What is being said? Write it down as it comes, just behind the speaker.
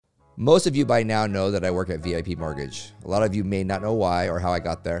Most of you by now know that I work at VIP Mortgage. A lot of you may not know why or how I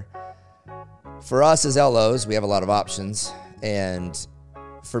got there. For us as LOs, we have a lot of options. And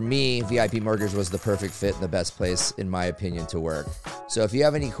for me, VIP Mortgage was the perfect fit and the best place, in my opinion, to work. So if you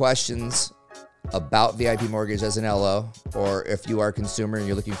have any questions about VIP Mortgage as an LO, or if you are a consumer and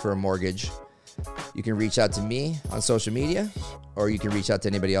you're looking for a mortgage, you can reach out to me on social media, or you can reach out to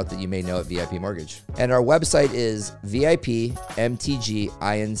anybody else that you may know at VIP Mortgage. And our website is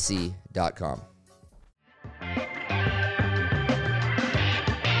vipmtginc.com.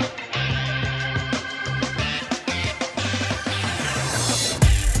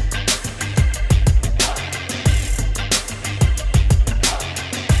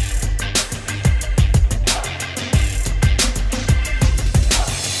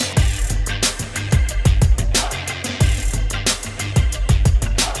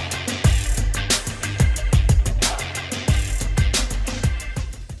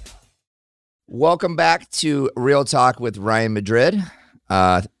 Welcome back to Real Talk with Ryan Madrid.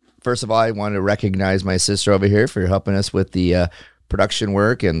 First of all, I want to recognize my sister over here for helping us with the production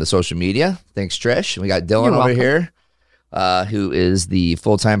work and the social media. Thanks, Trish. We got Dylan over here, who is the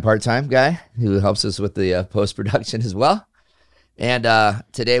full-time, part-time guy who helps us with the post-production as well. And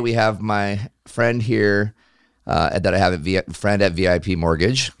today we have my friend here that I have a friend at VIP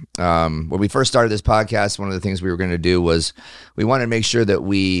Mortgage. When we first started this podcast, one of the things we were going to do was we wanted to make sure that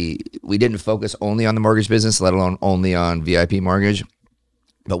we didn't focus only on the mortgage business, let alone only on VIP Mortgage.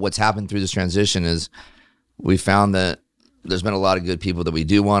 But what's happened through this transition is we found that there's been a lot of good people that we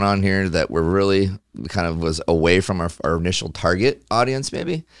do want on here that were really kind of was away from our initial target audience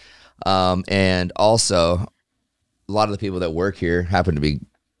maybe. And also a lot of the people that work here happen to be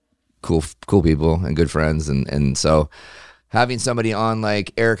cool people and good friends. And so having somebody on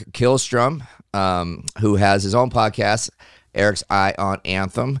like Eric Kilstrom, who has his own podcast, Eric's Eye on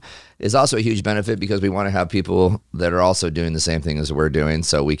Anthem, is also a huge benefit because we want to have people that are also doing the same thing as we're doing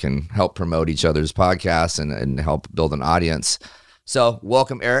so we can help promote each other's podcasts and help build an audience. So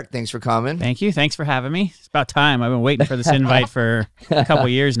welcome, Eric. Thanks for coming. Thank you. Thanks for having me. It's about time. I've been waiting for this invite for a couple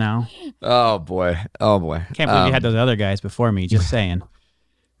years now. Oh, boy. Can't believe you had those other guys before me, just saying.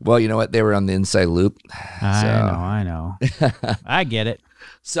 Well, you know what? They were on the inside loop. I know. I get it.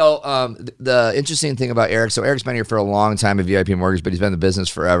 So the interesting thing about Eric, so Eric's been here for a long time at VIP Mortgage, but he's been in the business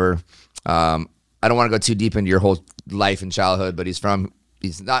forever. I don't want to go too deep into your whole life and childhood, but he's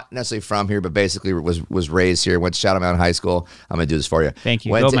not necessarily from here, but basically was raised here, went to Shadow Mountain High School. I'm going to do this for you. Thank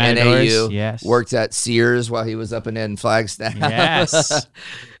you. Went Go to Matadors. NAU, yes. Worked at Sears while he was up in Flagstaff. Yes.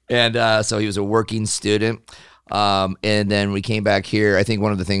 And so he was a working student. And then we came back here. I think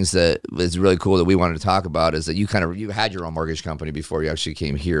one of the things that was really cool that we wanted to talk about is that you had your own mortgage company before you actually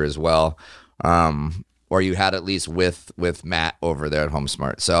came here as well. Or you had at least with Matt over there at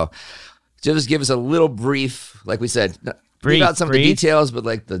HomeSmart. So just give us a little brief, like we said, about some of the details, but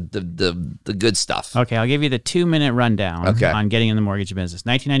like the good stuff. Okay. I'll give you the 2-minute rundown on getting in the mortgage business.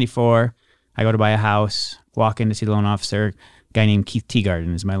 1994, I go to buy a house, walk in to see the loan officer. A guy named Keith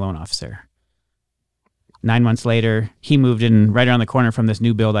Teagarden is my loan officer. 9 months later, he moved in right around the corner from this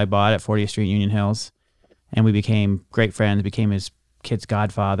new build I bought at 40th Street, Union Hills. And we became great friends, became his kid's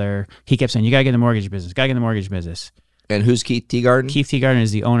godfather. He kept saying, you got to get in the mortgage business. And who's Keith Teagarden? Keith Teagarden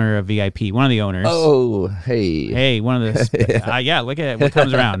is the owner of VIP, one of the owners. Oh, hey. Hey, one of the, look at what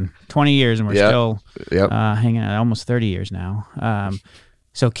comes around. 20 years and we're still hanging out, almost 30 years now.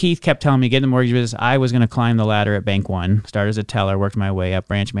 So Keith kept telling me, get in the mortgage business. I was going to climb the ladder at Bank One, start as a teller, worked my way up,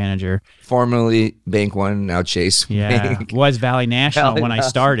 branch manager. Formerly Bank One, now Chase Bank. Was Valley National when I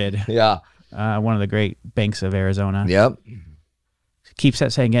started. Yeah. One of the great banks of Arizona. Yep. Keeps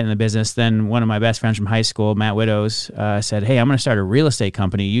saying get in the business. Then one of my best friends from high school, Matt Widows, said, hey, I'm going to start a real estate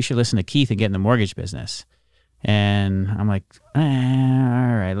company. You should listen to Keith and get in the mortgage business. And I'm like, all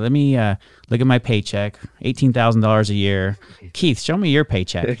right, let me look at my paycheck, $18,000 a year. Keith, show me your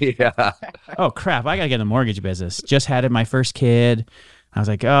paycheck. Yeah. Oh, crap, I got to get in the mortgage business. Just had my first kid. I was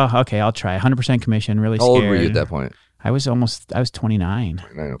like, oh, okay, I'll try. 100% commission, really scared. How old were you at that point? I was 29.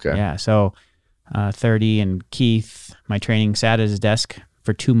 Okay. Yeah, so 30, and Keith, my training, sat at his desk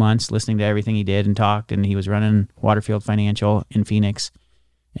for 2 months listening to everything he did and talked, and he was running Waterfield Financial in Phoenix.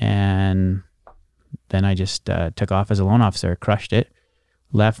 And then I just took off as a loan officer, crushed it,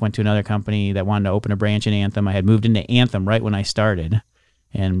 left, went to another company that wanted to open a branch in Anthem. I had moved into Anthem right when I started,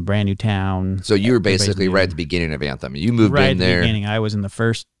 and brand new town. So you were basically right at the beginning of Anthem. You moved in there. Right at the beginning. I was in the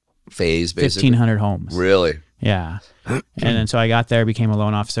first phase, basically. 1,500 homes. Really? Yeah. And then so I got there, became a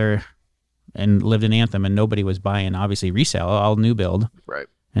loan officer, and lived in Anthem, and nobody was buying, obviously, resale, all new build. Right.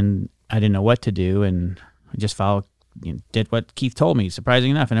 And I didn't know what to do, and I just followed did what Keith told me,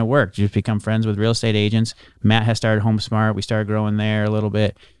 surprising enough, and it worked. You just become friends with real estate agents. Matt has started HomeSmart. We started growing there a little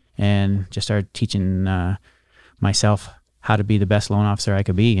bit and just started teaching myself how to be the best loan officer I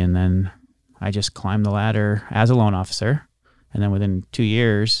could be. And then I just climbed the ladder as a loan officer. And then within 2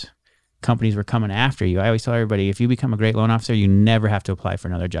 years, companies were coming after you. I always tell everybody, if you become a great loan officer, you never have to apply for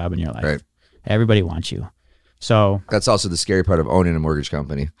another job in your life. Right. Everybody wants you. So that's also the scary part of owning a mortgage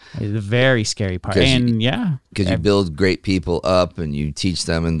company. It's the very scary part. And because you build great people up and you teach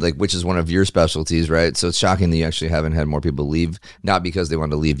them, and like, which is one of your specialties, right? So it's shocking that you actually haven't had more people leave, not because they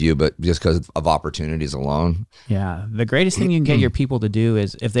want to leave you, but just because of opportunities alone. Yeah. The greatest thing you can get your people to do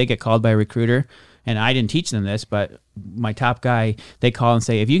is if they get called by a recruiter, and I didn't teach them this, but my top guy, they call and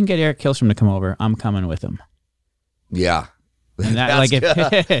say, if you can get Eric Kilstrom to come over, I'm coming with him. Yeah. And that, like,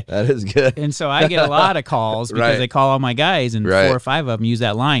 that is good. And so I get a lot of calls because they call all my guys, and 4 or 5 of them use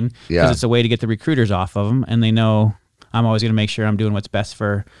that line because it's a way to get the recruiters off of them, and they know I'm always going to make sure I'm doing what's best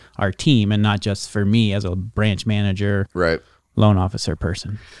for our team and not just for me as a branch manager, loan officer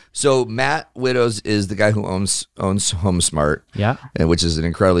person. So Matt Widows is the guy who owns HomeSmart, and which is an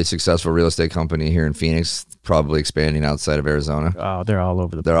incredibly successful real estate company here in Phoenix, probably expanding outside of Arizona. Oh, they're all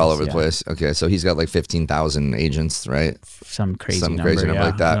over the place. They're all over the place. Okay, so he's got like 15,000 agents, right? Some crazy number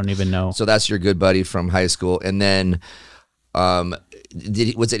like that. I don't even know. So that's your good buddy from high school. And then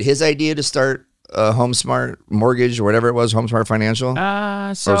was it his idea to start HomeSmart Mortgage or whatever it was, HomeSmart Financial?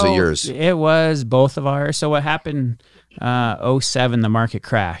 So or was it yours? It was both of ours. So what happened, 2007, the market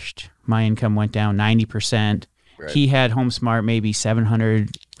crashed. My income went down 90%. Right. He had HomeSmart, maybe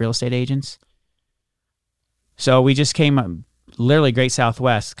 700 real estate agents. So we just came up, literally Great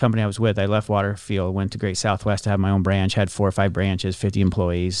Southwest, the company I was with. I left Waterfield, went to Great Southwest to have my own branch, had 4 or 5 branches, 50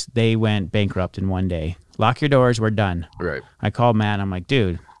 employees. They went bankrupt in one day. Lock your doors, we're done. Right. I called Matt, and I'm like,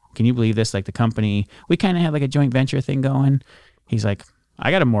 dude, can you believe this? Like the company, we kind of had like a joint venture thing going. He's like, I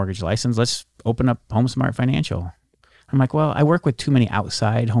got a mortgage license. Let's open up HomeSmart Financial. I'm like, well, I work with too many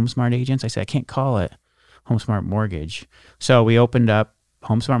outside HomeSmart agents. I said, I can't call it HomeSmart Mortgage. So we opened up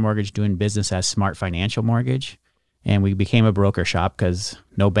HomeSmart Mortgage doing business as Smart Financial Mortgage. And we became a broker shop because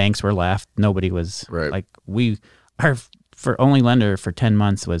no banks were left. Nobody was like, our only lender for 10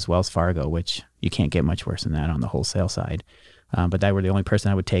 months was Wells Fargo, which you can't get much worse than that on the wholesale side. But they were the only person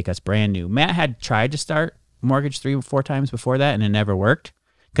that would take us brand new. Matt had tried to start mortgage 3 or 4 times before that, and it never worked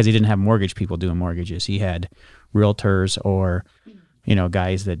because he didn't have mortgage people doing mortgages. He had realtors or,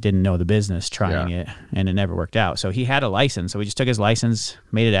 guys that didn't know the business trying it, and it never worked out. So he had a license. So we just took his license,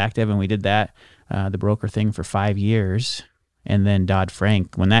 made it active, and we did that, the broker thing for 5 years. And then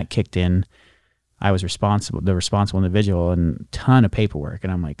Dodd-Frank, when that kicked in, I was the responsible individual, and a ton of paperwork.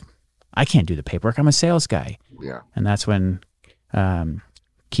 And I'm like, I can't do the paperwork. I'm a sales guy. Yeah. And that's when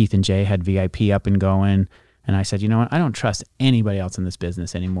Keith and Jay had VIP up and going. And I said, you know what? I don't trust anybody else in this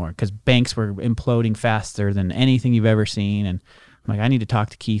business anymore because banks were imploding faster than anything you've ever seen. And I'm like, I need to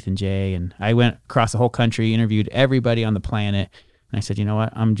talk to Keith and Jay. And I went across the whole country, interviewed everybody on the planet. And I said, you know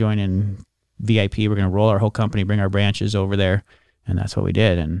what? I'm joining VIP. We're going to roll our whole company, bring our branches over there. And that's what we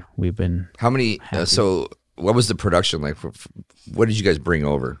did. And we've been How many, so what was the production like? What did you guys bring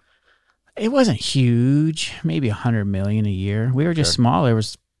over? It wasn't huge, maybe $100 million a year. We were just small. It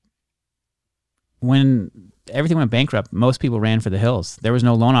was when everything went bankrupt, most people ran for the hills. There was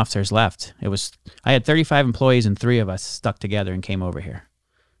no loan officers left. I had 35 employees and 3 of us stuck together and came over here.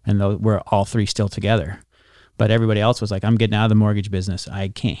 And we're all 3 still together. But everybody else was like, I'm getting out of the mortgage business. I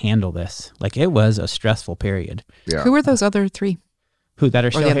can't handle this. Like, it was a stressful period. Yeah. Who were those other 3? Who that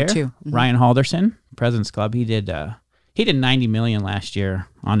are still here? 2? Mm-hmm. Ryan Halderson, President's Club. He did $90 million last year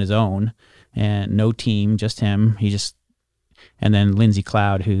on his own, and no team, just him. And then Lindsay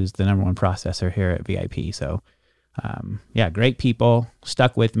Cloud, who's the #1 processor here at VIP. So, great people,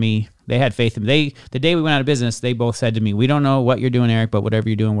 stuck with me. They had faith in me. The day we went out of business, they both said to me, we don't know what you're doing, Eric, but whatever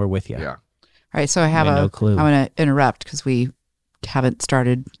you're doing, we're with you. Yeah. All right, so I have no clue. I'm going to interrupt because we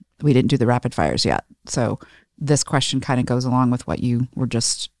didn't do the rapid fires yet. So this question kind of goes along with what you were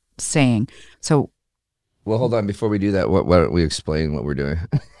just saying. So, well, hold on. Before we do that, why don't we explain what we're doing?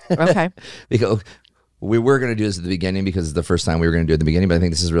 Okay. Because we were going to do this at the beginning because it's the first time we were going to do it at the beginning, but I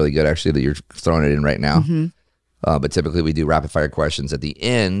think this is really good actually that you're throwing it in right now. Mm-hmm. But typically we do rapid fire questions at the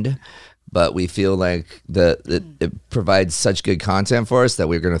end, but we feel like it provides such good content for us that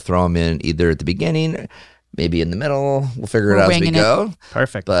we're going to throw them in either at the beginning, maybe in the middle. We'll figure it out as we go.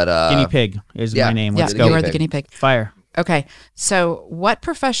 Perfect. But guinea pig is my name. Let's go. You are the guinea pig. Fire. Okay. So what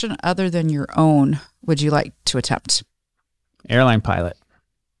profession other than your own would you like to attempt? Airline pilot.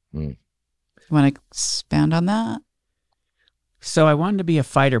 You want to expand on that? So I wanted to be a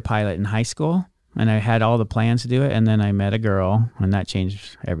fighter pilot in high school, and I had all the plans to do it. And then I met a girl, and that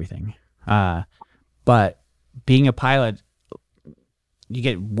changed everything. But being a pilot, you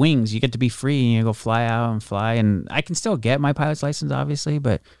get wings. You get to be free, and you go fly out and fly. And I can still get my pilot's license, obviously,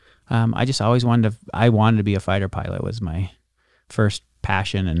 but I just always wanted to be a fighter pilot. Was my first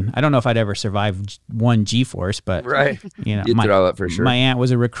passion, and I don't know if I'd ever survive one G-force, but You'd throw it for sure. My aunt was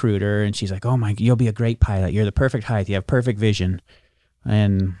a recruiter, and she's like, "Oh my, you'll be a great pilot. You're the perfect height. You have perfect vision,"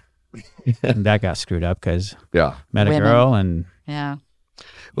 and that got screwed up because met a girl, and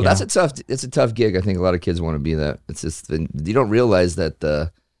well, it's a tough gig. I think a lot of kids want to be that. It's just you don't realize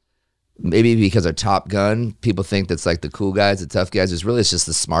that maybe because of Top Gun, people think that's like the cool guys, the tough guys. It's just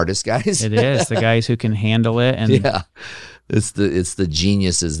the smartest guys. It is the guys who can handle it, and it's the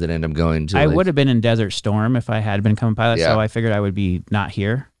geniuses that end up going to. I would have been in Desert Storm if I had become a pilot, so I figured I would be not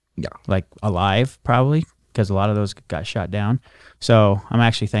here, like alive probably, because a lot of those got shot down. So I'm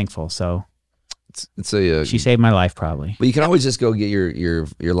actually thankful. So she saved my life probably. But you can always just go get your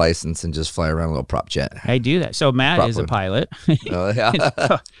license and just fly around a little prop jet. I do that. So Matt is a pilot.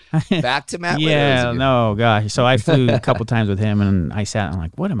 Back to Matt. Yeah, no, gosh. So I flew a couple times with him, and I sat. I'm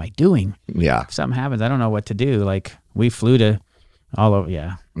like, what am I doing? Yeah. If something happens, I don't know what to do. Like we flew to all over.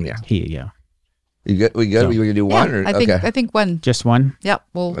 Yeah. Yeah. We good? We gonna do one? Or? I think one. Just one? Yep.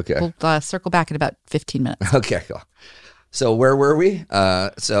 We'll circle back in about 15 minutes. Okay, cool. So where were we?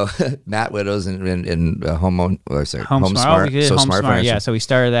 So Matt Widows in Home Smart. So Smart. Yeah. So we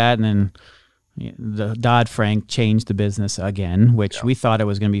started that, and then the Dodd-Frank changed the business again, which we thought it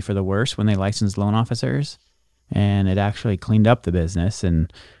was going to be for the worse when they licensed loan officers, and it actually cleaned up the business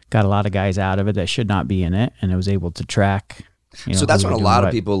and got a lot of guys out of it that should not be in it, and it was able to track. So that's when a lot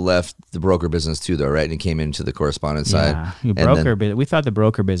of people left the broker business too, though, right? And came into the correspondent side. We thought the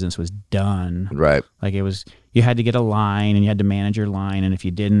broker business was done. Right. Like it was, you had to get a line and you had to manage your line. And if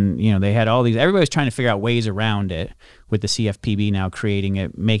you didn't, they had all these, everybody was trying to figure out ways around it with the CFPB now creating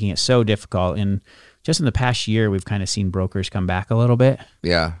it, making it so difficult. And just in the past year, we've kind of seen brokers come back a little bit.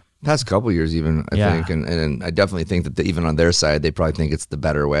 Yeah. Past couple of years even, I think. And I definitely think that even on their side, they probably think it's the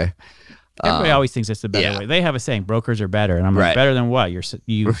better way. Everybody always thinks it's the better way. They have a saying, brokers are better. And I'm like, better than what?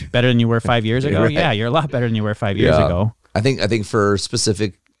 You better than you were 5 years ago? Right. Yeah, you're a lot better than you were 5 years ago. I think for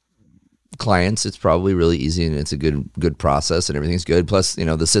specific clients, it's probably really easy, and it's a good process, and everything's good. Plus,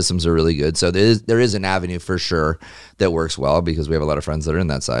 the systems are really good. So there is an avenue for sure that works well, because we have a lot of friends that are in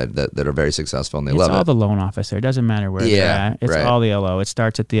that side that are very successful, and they love it. It's all the loan officer. It doesn't matter where they're at. It's all the LO. It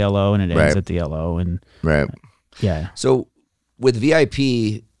starts at the LO and it ends at the LO. And So with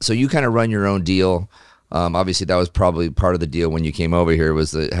VIP, so you kind of run your own deal. Obviously, that was probably part of the deal when you came over here,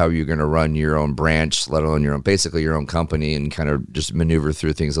 was how you're going to run your own branch, let alone basically your own company, and kind of just maneuver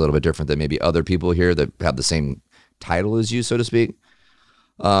through things a little bit different than maybe other people here that have the same title as you, so to speak.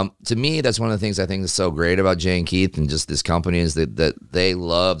 To me, that's one of the things I think is so great about Jay and Keith and just this company, is that they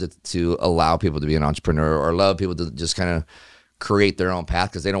love to allow people to be an entrepreneur, or love people to just kind of create their own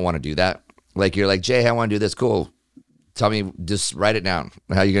path, because they don't want to do that. Like, you're like, Jay, I want to do this. Cool. Tell me, just write it down.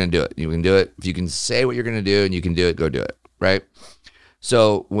 How you're going to do it. You can do it. If you can say what you're going to do and you can do it, go do it. Right?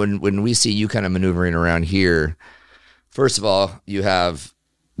 So when we see you kind of maneuvering around here, first of all, you have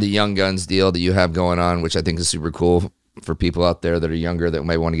the Young Guns deal that you have going on, which I think is super cool for people out there that are younger that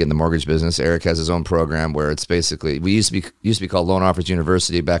might want to get in the mortgage business. Eric has his own program where it's basically, we used to be called Loan Offers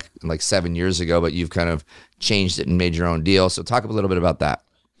University back like 7 years ago, but you've kind of changed it and made your own deal. So talk a little bit about that.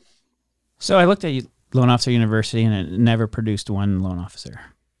 So I looked at Loan Officer University, and it never produced one loan officer.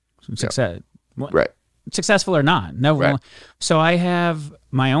 Successful or not. No. Right. So I have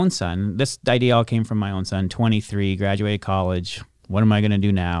my own son. This idea all came from my own son, 23, graduated college. What am I going to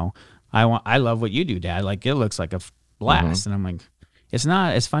do now? I love what you do, Dad. Like, it looks like a blast. And I'm like, it's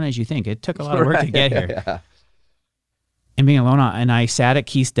not as fun as you think. It took a lot of work to get here. Yeah. And being a loan officer, and I sat at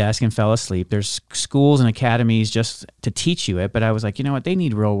Keith's desk and fell asleep. There's schools and academies just to teach you it, but I was like, you know what? They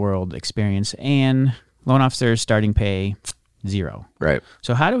need real world experience, and loan officers starting pay zero. Right.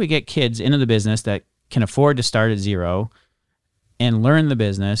 So how do we get kids into the business that can afford to start at zero and learn the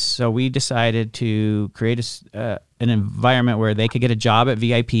business? So we decided to create an environment where they could get a job at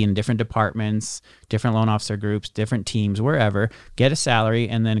VIP in different departments, different loan officer groups, different teams, wherever, get a salary,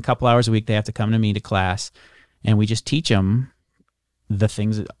 and then a couple hours a week they have to come to me to class. And we just teach them the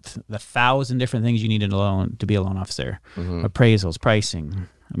 1,000 different things you need to be a loan officer. Appraisals, pricing.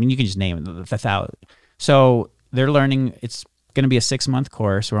 I mean, you can just name it, the 1,000. So they're learning. It's going to be a 6-month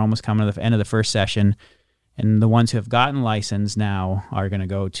course. We're almost coming to the end of the first session. And the ones who have gotten licensed now are going to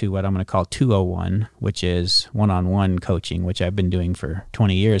go to what I'm going to call 201, which is one-on-one coaching, which I've been doing for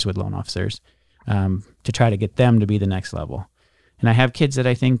 20 years with loan officers, to try to get them to be the next level. And I have kids that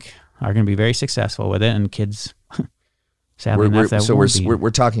I think are going to be very successful with it, and kids. Sadly enough, we're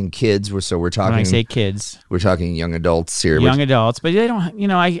talking kids. We're talking. When I say kids, we're talking young adults here. Young adults, but they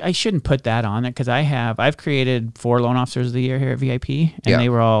don't. I shouldn't put that on it because I've created 4 loan officers of the year here at VIP, and they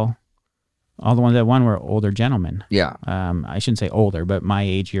were all the ones that won were older gentlemen. Yeah. I shouldn't say older, but my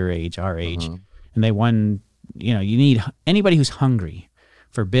age, your age, our age, and they won. You need anybody who's hungry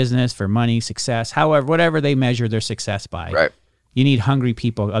for business, for money, success, however, whatever they measure their success by. Right. You need hungry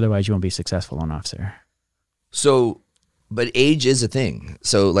people, otherwise you won't be a successful loan officer. So. But age is a thing.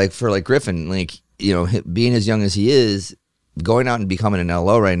 So for Griffin, being as young as he is, going out and becoming an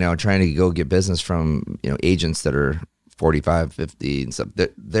LO right now, trying to go get business from, agents that are 45, 50 and stuff,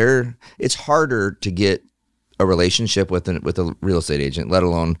 it's harder to get a relationship with a real estate agent, let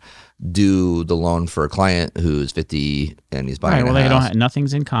alone do the loan for a client who's 50 and he's buying a house.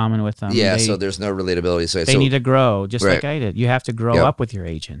 Nothing's in common with them. Yeah, so there's no relatability. So they need to grow, just like I did. You have to grow up with your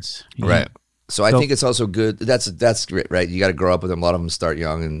agents. Right. So I think it's also good. That's great, right? You got to grow up with them. A lot of them start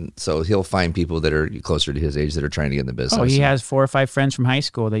young, and so he'll find people that are closer to his age that are trying to get in the business. Oh, he has 4 or 5 friends from high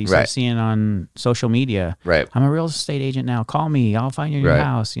school that you start seeing on social media. Right. I'm a real estate agent now. Call me. I'll find you your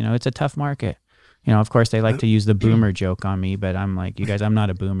house. It's a tough market. Of course, they like to use the boomer joke on me, but I'm like, you guys, I'm not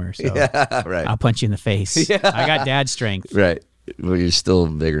a boomer, so I'll punch you in the face. Yeah. I got dad strength. Right. Well, you're still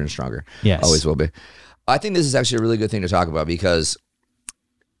bigger and stronger. Yes. Always will be. I think this is actually a really good thing to talk about because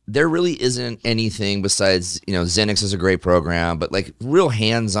there really isn't anything besides, Zenix is a great program, but real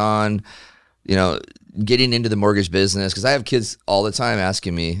hands-on, getting into the mortgage business. Because I have kids all the time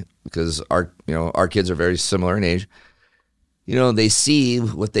asking me, because our kids are very similar in age. They see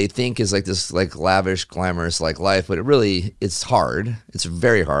what they think is this lavish, glamorous life, but it's hard. It's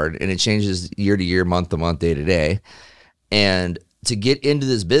very hard, and it changes year to year, month to month, day to day. And to get into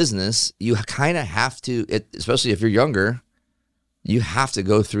this business, you kind of have to, especially if you're younger. You have to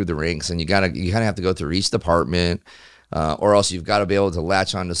go through the ranks, and you kind of have to go through each department, or else you've got to be able to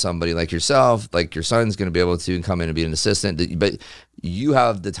latch on to somebody like yourself. Like your son's going to be able to come in and be an assistant, but you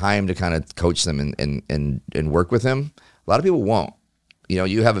have the time to kind of coach them and work with them. A lot of people won't.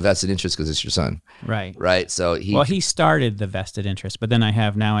 You have a vested interest because it's your son, right. So he started the vested interest, but then I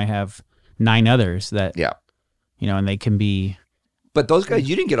have 9 others that and they can be. But those guys,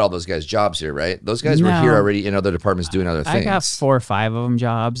 you didn't get all those guys jobs here, right? Those guys were here already in other departments doing other things. I got 4 or 5 of them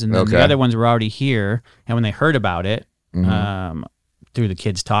jobs, and then the other ones were already here. And when they heard about it, through the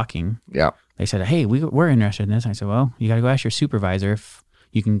kids talking, they said, "Hey, we're interested in this." I said, "Well, you got to go ask your supervisor if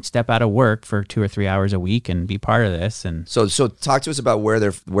you can step out of work for 2 or 3 hours a week and be part of this." And so talk to us about where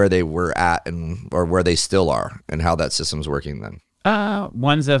they were at or where they still are, and how that system's working then.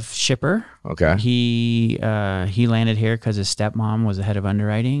 One's a shipper. Okay. He landed here because his stepmom was the head of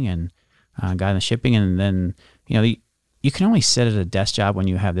underwriting and got in the shipping. And then, you can only sit at a desk job when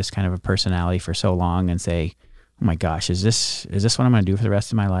you have this kind of a personality for so long and say, oh my gosh, is this what I'm going to do for the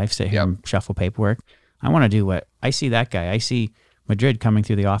rest of my life? Sit here and shuffle paperwork. I want to do what I see that guy. I see Madrid coming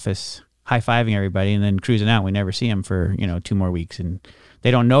through the office, high-fiving everybody and then cruising out. We never see him for, 2 more weeks. And they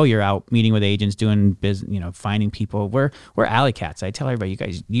don't know you're out meeting with agents, doing business, finding people. We're alley cats. I tell everybody, you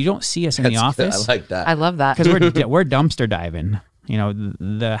guys, you don't see us in the office. I like that. I love that. Because we're dumpster diving.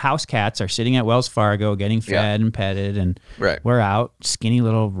 The house cats are sitting at Wells Fargo getting fed and petted, and we're out skinny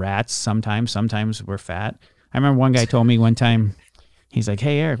little rats. Sometimes we're fat. I remember one guy told me one time, he's like,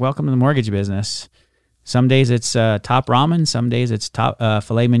 "Hey Eric, welcome to the mortgage business. Some days it's top ramen, some days it's top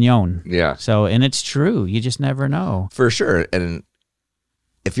filet mignon." Yeah. So, and it's true. You just never know. For sure. And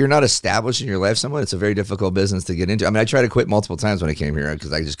if you're not established in your life somewhat, it's a very difficult business to get into. I mean, I tried to quit multiple times when I came here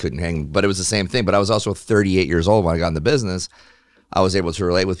because I just couldn't hang, but it was the same thing. But I was also 38 years old when I got in the business. I was able to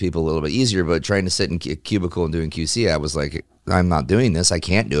relate with people a little bit easier, but trying to sit in a cubicle and doing QC, I was like, I'm not doing this. I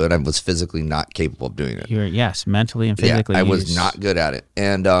can't do it. I was physically not capable of doing it. Yes, mentally and physically. I was not good at it.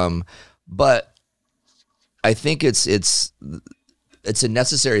 And, but I think it's a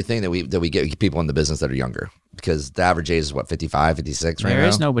necessary thing that we get people in the business that are younger, because the average age is what, 55, 56 right now? There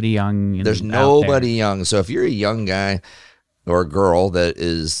is nobody young. There's nobody young. So if you're a young guy or a girl that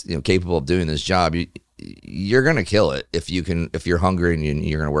is capable of doing this job, you're gonna kill it if you're hungry and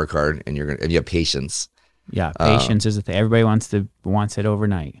you're gonna work hard and you have patience. Yeah, patience is the thing. Everybody wants it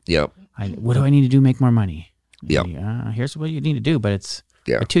overnight. Yep. What do I need to do to make more money? Yep. Here's what you need to do, but it's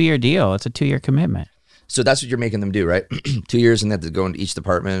a 2-year deal. It's a 2-year commitment. So that's what you're making them do, right? 2 years, and they have to go into each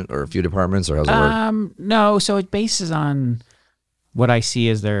department or a few departments, or how's it work? No, so it bases on what I see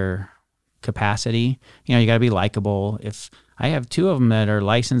as their capacity. You got to be likable. If I have 2 of them that are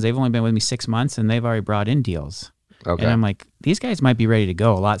licensed, they've only been with me 6 months, and they've already brought in deals. Okay. And I'm like, these guys might be ready to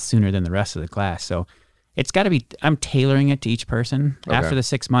go a lot sooner than the rest of the class. So it's got to be, I'm tailoring it to each person. Okay. After the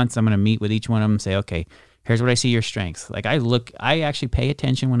 6 months, I'm going to meet with each one of them and say, okay, here's what I see your strengths. Like I actually pay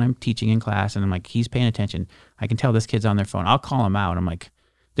attention when I'm teaching in class, and I'm like, he's paying attention. I can tell this kid's on their phone. I'll call him out. I'm like,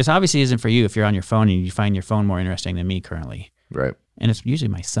 this obviously isn't for you if you're on your phone and you find your phone more interesting than me currently. Right. And it's usually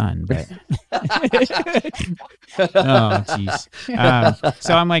my son, but oh, jeez.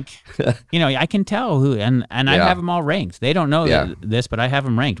 So I'm like, I can tell who, and I have them all ranked. They don't know this, but I have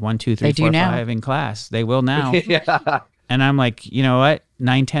them ranked 1, 2, 3, 4, 5 in class. They will now. And I'm like, you know what?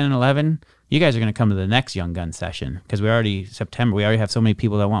 9, 10, and 11. You guys are going to come to the next Young Gun session because September. We already have so many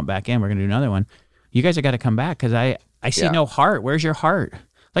people that want back in. We're going to do another one. You guys have got to come back because I see no heart. Where's your heart?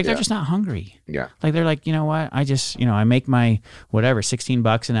 Like they're just not hungry. Yeah. Like they're like, you know what? I just, I make my whatever,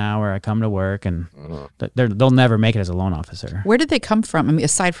 $16 an hour. I come to work and they'll never make it as a loan officer. Where did they come from? I mean,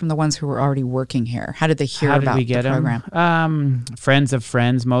 aside from the ones who were already working here, how did they hear about the program? Friends of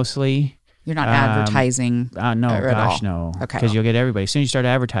friends mostly. You're not advertising. No, gosh, no. Okay. Because you'll get everybody. As soon as you start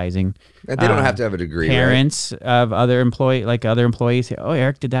advertising. And they don't have to have a degree, parents of other employees say, oh,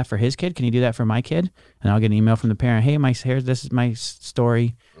 Eric did that for his kid. Can you do that for my kid? And I'll get an email from the parent. Hey, this is my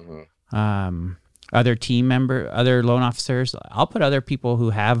story. Mm-hmm. Other loan officers. I'll put other people who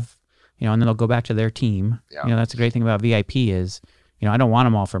have, and then they'll go back to their team. Yeah. That's the great thing about VIP is, I don't want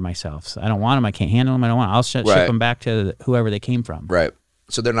them all for myself. So I don't want them. I can't handle them. I'll ship them back to whoever they came from. Right.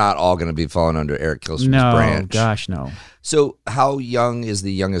 So they're not all going to be falling under Eric Kilstrom's branch. No, gosh, no. So how young is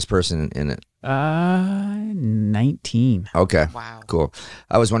the youngest person in it? 19. Okay. Wow. Cool.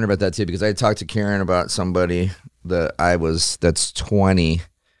 I was wondering about that too because I talked to Karen about somebody that's 20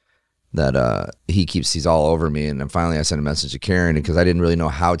 that he's all over me, and then finally I sent a message to Karen because I didn't really know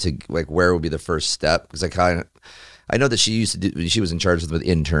how to where would be the first step because I know that she was in charge with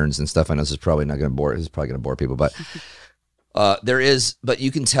interns and stuff. I know this is probably not going to bore. This is probably going to bore people, but. But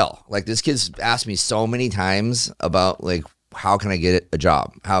you can tell, this kid's asked me so many times about how can I get a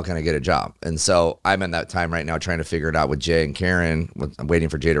job? How can I get a job? And so I'm in that time right now trying to figure it out with Jay and Karen. I'm waiting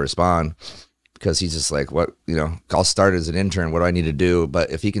for Jay to respond because he's just like, what, I'll start as an intern. What do I need to do? But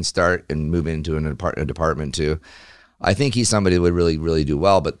if he can start and move into a department too, I think he's somebody who would really, really do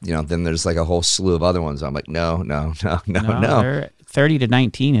well. But, then there's a whole slew of other ones. I'm like, no. 30 to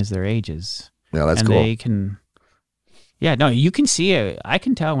 19 is their ages. Yeah, that's cool. They can... Yeah, no, you can see it. I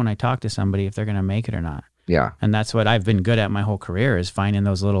can tell when I talk to somebody if they're going to make it or not. Yeah. And that's what I've been good at my whole career is finding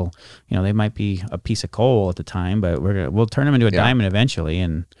those little, they might be a piece of coal at the time, but we'll turn them into a diamond eventually.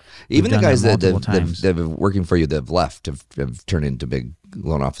 And even the guys that have been working for you that have left have turned into big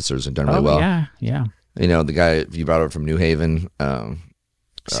loan officers and done really well. Yeah. The guy you brought up from New Haven,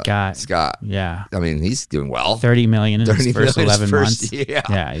 Scott. Yeah. I mean, he's doing well. $30 million in his first 11 months.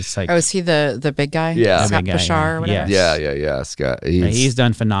 Yeah. It's like. Oh, is he the big guy? Yeah. Scott Bashar or whatever? Yes. Yeah. Scott. He's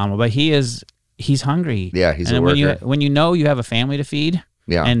done phenomenal, but he's hungry. Yeah, he's a worker. When you have a family to feed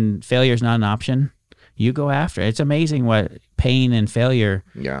and failure is not an option, you go after it. It's amazing what pain and failure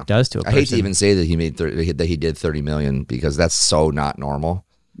does to a person. I hate to even say that he did 30 million because that's so not normal.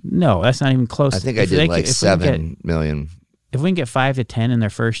 No, that's not even close. I think I did 7 million. If we can get 5 to 10 in their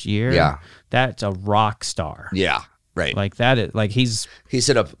first year, that's a rock star. Yeah, right. Like that is he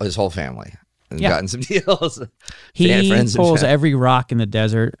set up his whole family and gotten some deals. He pulls every rock in the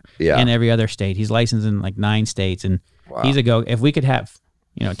desert and every other state. He's licensed in 9 states, and he's a go. If we could have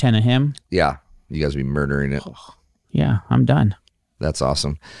 10 of him, you guys would be murdering it. Yeah, I'm done. That's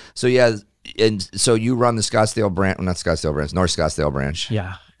awesome. So and so you run the Scottsdale branch, well, not Scottsdale branch, North Scottsdale branch.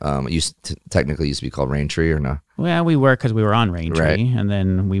 Yeah. It technically used to be called Raintree or no? Well, we were because we were on Raintree, and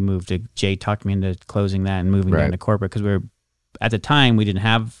then we moved to. Jay talked me into closing that and moving down to corporate because we were at the time we didn't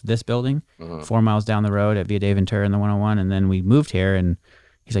have this building 4 miles down the road at Via de Ventura and the 101, and then we moved here, and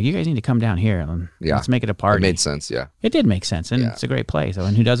he's like, "You guys need to come down here and let's make it a party." It made sense, yeah. It did make sense, and it's a great place.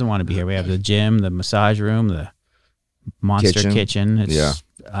 And who doesn't want to be here? We have the gym, the massage room, the monster kitchen.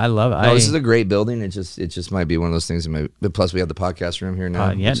 I love it. This is a great building. It just might be one of those things. But plus, we have the podcast room here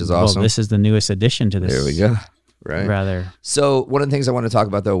now, which is awesome. Well, this is the newest addition to this. There we go. Right. Rather. So one of the things I want to talk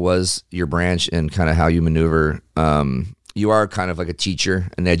about though was your branch and kind of how you maneuver. You are kind of like a teacher,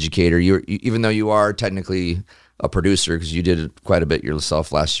 an educator. Even though you are technically a producer because you did quite a bit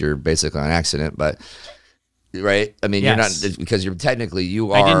yourself last year, basically on accident, but. Right. I mean, you're not because you're technically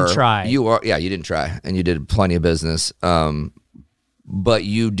you are. I didn't try. You are. Yeah, you didn't try, and you did plenty of business. But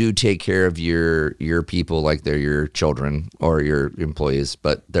you do take care of your people like they're your children or your employees,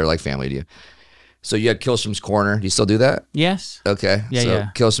 but they're like family to you. So you had Kilstrom's Corner. Do you still do that? Yes. Okay. Yeah.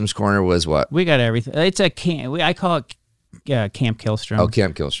 Kilstrom's Corner was what? We got everything. It's a camp. I call it Camp Kilstrom. Oh,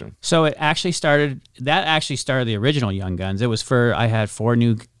 Camp Kilstrom. So it actually started. That actually started the original Young Guns. It was I had 4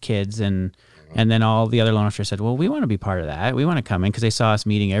 new kids and And then all the other loan officers said, well, we want to be part of that. We want to come in because they saw us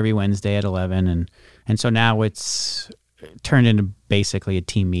meeting every Wednesday at 11. And so now it's turned into basically a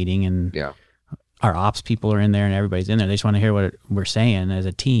team meeting, and our ops people are in there and everybody's in there. They just want to hear what we're saying as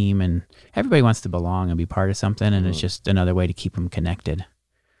a team, and everybody wants to belong and be part of something. And it's just another way to keep them connected.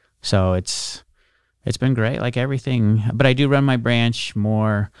 So it's been great, like everything. But I do run my branch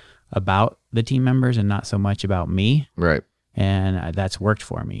more about the team members and not so much about me. Right. And that's worked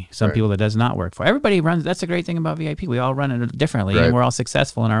for me. Some people that does not work for. Everybody runs. That's the great thing about VIP. We all run it differently, and we're all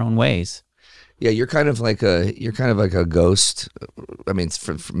successful in our own ways. Yeah, you're kind of like a ghost. I mean,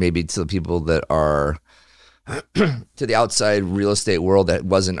 for maybe to the people that are to the outside real estate world that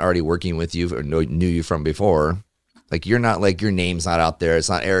wasn't already working with you or knew you from before. Like, you're not, like, your name's not out there. It's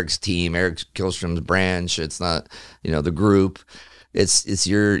not Eric's team, Eric Kilstrom's branch. It's not, the group. It's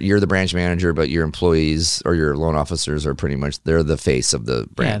you're the branch manager, but your employees or your loan officers are pretty much, they're the face of the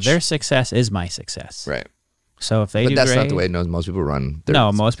branch. Yeah, their success is my success. Right. So if they do that's great, not the way most people run.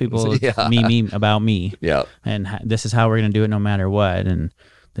 No, most people me about me. Yeah. And this is how we're going to do it no matter what, and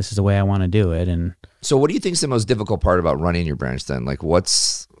this is the way I want to do it. And so what do you think is the most difficult part about running your branch then?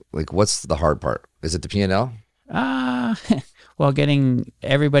 What's the hard part? Is it the P&L? Well,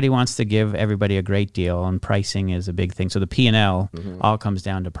 everybody wants to give everybody a great deal, and pricing is a big thing. So the P&L all comes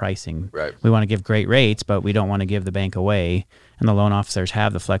down to pricing. Right. We want to give great rates, but we don't want to give the bank away. And the loan officers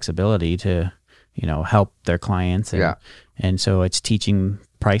have the flexibility to, help their clients. And so it's teaching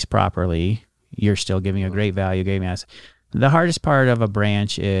price properly. You're still giving a great value, giving us. The hardest part of a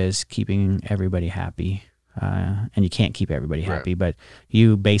branch is keeping everybody happy. And you can't keep everybody happy, but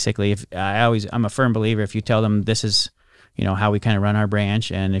you basically, I'm a firm believer, if you tell them this is, how we kind of run our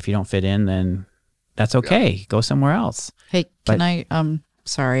branch, and if you don't fit in, then that's okay. Yeah. Go somewhere else. Hey, can I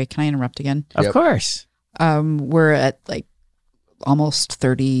interrupt again? Of course. We're at like almost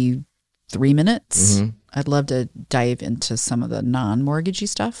 33 minutes. Mm-hmm. I'd love to dive into some of the non-mortgagey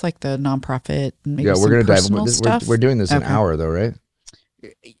stuff, like the nonprofit. Maybe we're going to dive into stuff. We're doing this an hour though, right?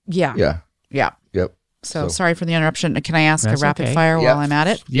 Yeah. Yep. So sorry for the interruption. Can I ask a rapid fire while I'm at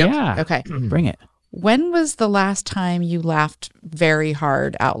it? Yep. Yeah. Okay. Bring it. When was the last time you laughed very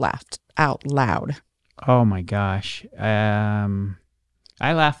hard out loud? Oh my gosh. I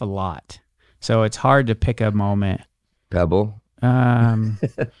laugh a lot. So it's hard to pick a moment. Pebble.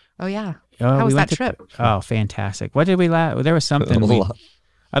 Oh yeah. How was that trip? Oh, fantastic. What did we laugh? There was something. There was a lot.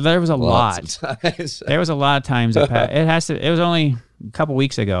 There was a lot of times. It was only a couple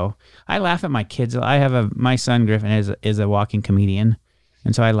weeks ago. I laugh at my kids. I have my son Griffin is a walking comedian,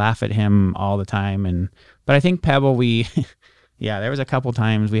 and so I laugh at him all the time. But I think Pebble, there was a couple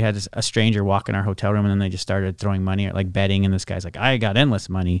times we had a stranger walk in our hotel room, and then they just started throwing money, or like betting, and this guy's like, I got endless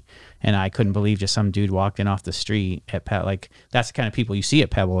money, and I couldn't believe just some dude walked in off the street at Pebble. Like, that's the kind of people you see at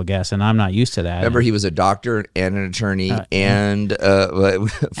Pebble, I guess, and I'm not used to that. Remember, he was a doctor and an attorney and farmer.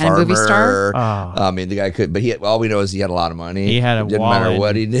 And movie star. I mean, the guy could, but all we know is he had a lot of money. He had didn't matter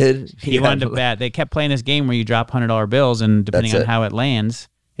what he did. He wanted to bet. They kept playing this game where you drop $100 bills, and depending on how it lands,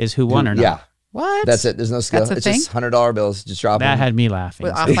 is who won or not. Yeah. What? That's it. There's no skill. It's just $100 bills. Just drop them. That had me laughing.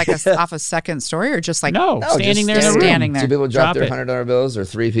 Off a second story, or just like standing there in the room. Standing there. Two people drop their $100 bills, or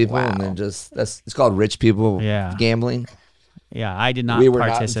three people, and then it's called rich people gambling. Yeah, I did not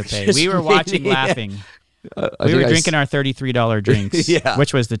participate. We were watching, laughing. We were drinking our $33 drinks,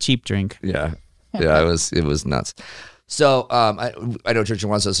 which was the cheap drink. Yeah, it was nuts. So I know Church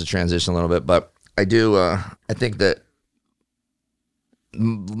wants us to transition a little bit, but I do. I think that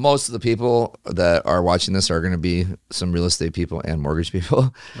most of the people that are watching this are going to be some real estate people and mortgage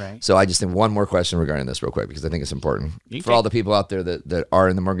people. Right. So I just think one more question regarding this real quick, because I think it's important for all the people out there that are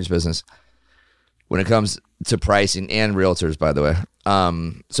in the mortgage business when it comes to pricing, and realtors, by the way.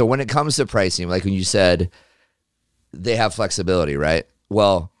 So when it comes to pricing, like when you said they have flexibility, right?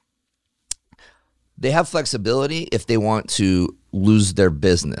 Well, they have flexibility if they want to lose their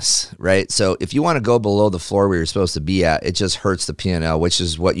business, right? So if you want to go below the floor where you're supposed to be at, it just hurts the P&L, which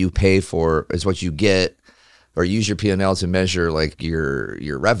is what you pay for, is what you get, or use your P&L to measure like your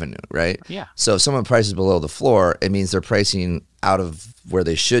revenue, right? Yeah. So if someone prices below the floor, it means they're pricing out of where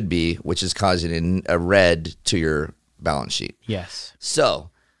they should be, which is causing a red to your balance sheet. Yes. So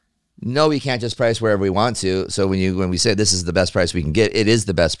no, we can't just price wherever we want to. So when we say this is the best price we can get, it is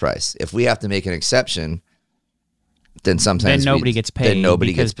the best price. If we have to make an exception, then sometimes nobody gets paid.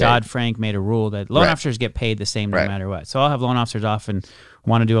 Because Dodd-Frank made a rule that loan officers get paid the same no matter what. So I'll have loan officers often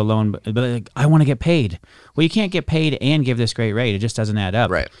want to do a loan, but like, I want to get paid. Well, you can't get paid and give this great rate. It just doesn't add up.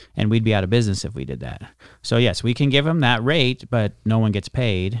 Right. And we'd be out of business if we did that. So yes, we can give them that rate, but no one gets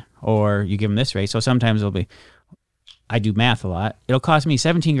paid, or you give them this rate. So sometimes it'll be, I do math a lot. It'll cost me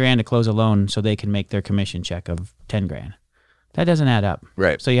 $17,000 to close a loan so they can make their commission check of $10,000. That doesn't add up.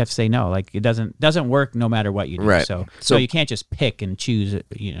 Right. So you have to say no. Like it doesn't work no matter what you do. Right. So you can't just pick and choose.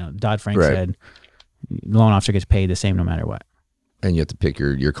 Dodd-Frank said loan officer gets paid the same no matter what. And you have to pick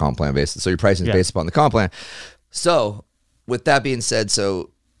your comp plan basis. So your pricing is based upon the comp plan. So with that being said,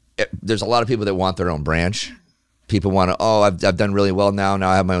 there's a lot of people that want their own branch. People want to, I've done really well now. Now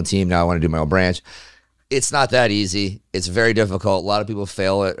I have my own team. Now I want to do my own branch. It's not that easy. It's very difficult. A lot of people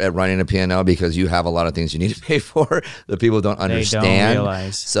fail at running a P&L because you have a lot of things you need to pay for that people don't understand. They don't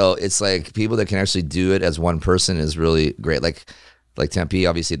realize. So it's like people that can actually do it as one person is really great. Like Tempe,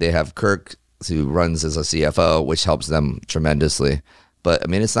 obviously they have Kirk who runs as a CFO, which helps them tremendously. But I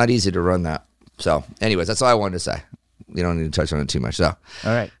mean, it's not easy to run that. So anyways, that's all I wanted to say. You don't need to touch on it too much. So all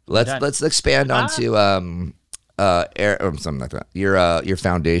right, let's expand onto something like that. Your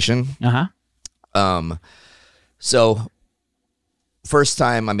foundation. So first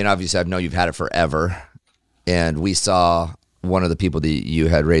time, I mean, obviously I know you've had it forever, and we saw one of the people that you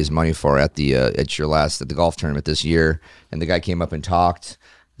had raised money for at the golf tournament this year, and the guy came up and talked. It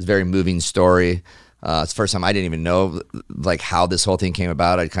was a very moving story. It's the first time I didn't even know like how this whole thing came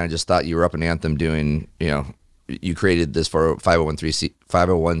about. I kind of just thought you were up in Anthem doing, you created this for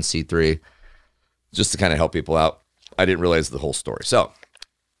 501c3 just to kind of help people out. I didn't realize the whole story. So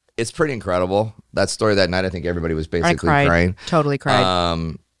it's pretty incredible. That story that night, I think everybody was basically crying. Totally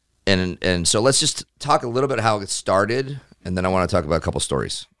cried. And so let's just talk a little bit how it started, and then I want to talk about a couple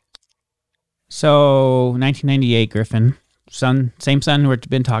stories. So 1998, Griffin, same son we've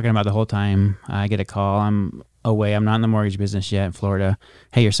been talking about the whole time. I get a call. I'm away. I'm not in the mortgage business yet in Florida.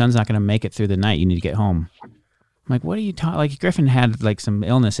 Hey, your son's not going to make it through the night. You need to get home. I'm like, what are you talking? Like Griffin had like some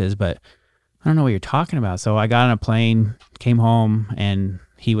illnesses, but I don't know what you're talking about. So I got on a plane, came home, and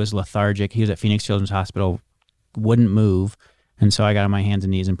he was lethargic. He was at Phoenix Children's Hospital, wouldn't move. And so I got on my hands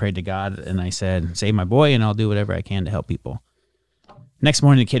and knees and prayed to God. And I said, save my boy, and I'll do whatever I can to help people. Next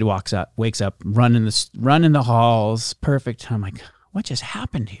morning, the kid wakes up, running the halls, perfect. I'm like, what just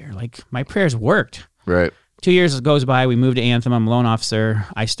happened here? Like, my prayers worked. Right. 2 years goes by. We moved to Anthem. I'm a loan officer.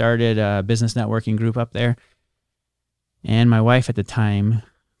 I started a business networking group up there. And my wife at the time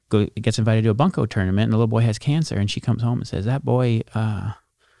gets invited to a bunco tournament, and the little boy has cancer. And she comes home and says, that boy,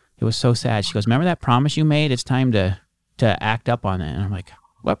 it was so sad. She goes, remember that promise you made? It's time to act up on it. And I'm like,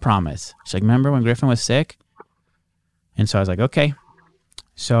 what promise? She's like, remember when Griffin was sick? And so I was like, okay.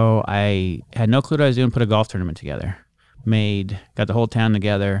 So I had no clue what I was doing, put a golf tournament together. Got the whole town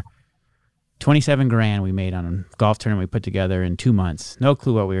together. $27,000 we made on a golf tournament we put together in 2 months. No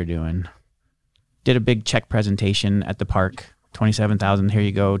clue what we were doing. Did a big check presentation at the park. $27,000, here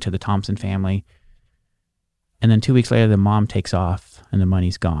you go, to the Thompson family. And then 2 weeks later, the mom takes off and the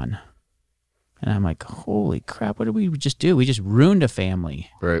money's gone. And I'm like, holy crap, what did we just do? We just ruined a family.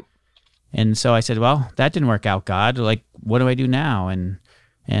 Right. And so I said, well, that didn't work out, God. Like, what do I do now? And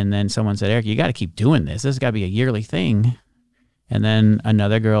then someone said, Eric, you got to keep doing this. This has got to be a yearly thing. And then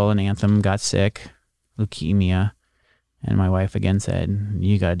another girl in Anthem got sick, leukemia. And my wife again said,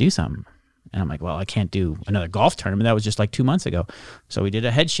 you got to do something. And I'm like, well, I can't do another golf tournament. That was just like 2 months ago. So we did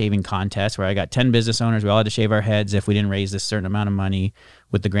a head shaving contest where I got 10 business owners. We all had to shave our heads if we didn't raise this certain amount of money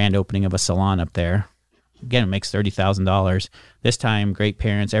with the grand opening of a salon up there. Again, it makes $30,000. This time, great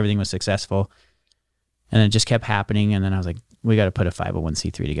parents, everything was successful. And it just kept happening. And then I was like, we got to put a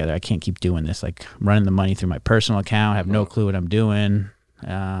 501c3 together. I can't keep doing this, like running the money through my personal account. I have no clue what I'm doing.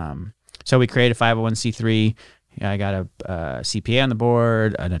 So we created a 501c3. I got a CPA on the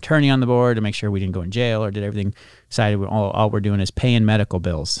board, an attorney on the board to make sure we didn't go in jail or did everything. Decided all we're doing is paying medical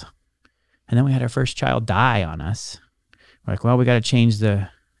bills. And then we had our first child die on us. We're like, well, we got to change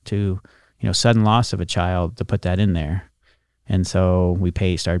to sudden loss of a child to put that in there. And so we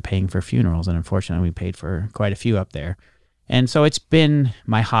started paying for funerals. And unfortunately, we paid for quite a few up there. And so it's been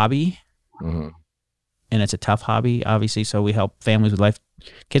my hobby. Mm-hmm. And it's a tough hobby, obviously. So we help families with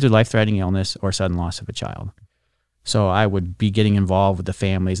kids with life-threatening illness or sudden loss of a child. So I would be getting involved with the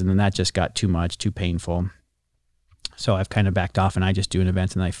families, and then that just got too much, too painful. So I've kind of backed off, and I just do an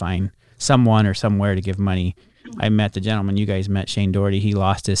event, and I find someone or somewhere to give money. I met the gentleman you guys met, Shane Doherty. He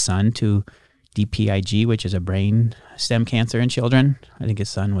lost his son to DPIG, which is a brain stem cancer in children. I think his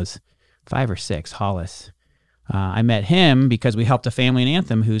son was 5 or 6, Hollis. I met him because we helped a family in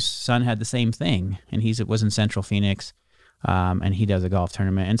Anthem whose son had the same thing, and he was in Central Phoenix, and he does a golf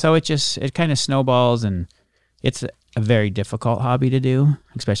tournament. And so it kind of snowballs, and it's a very difficult hobby to do,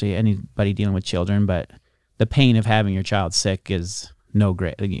 especially anybody dealing with children, but the pain of having your child sick is no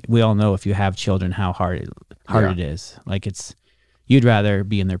great. Like, we all know if you have children how hard it is. Like you'd rather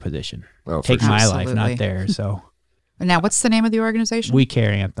be in their position. Well, take my Absolutely. life, not theirs. So Now, what's the name of the organization? We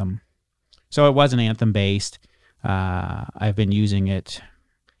Care Anthem. So it wasn't Anthem based. I've been using it.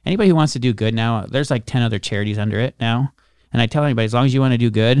 Anybody who wants to do good now, there's like 10 other charities under it now. And I tell anybody, as long as you want to do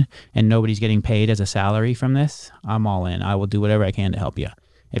good and nobody's getting paid as a salary from this, I'm all in. I will do whatever I can to help you.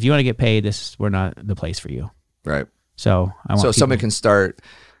 If you want to get paid, we're not the place for you. Right. So someone can start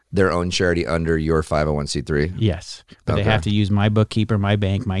their own charity under your 501c3? Yes. But they have to use my bookkeeper, my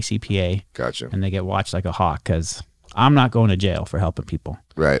bank, my CPA. Gotcha. And they get watched like a hawk because I'm not going to jail for helping people.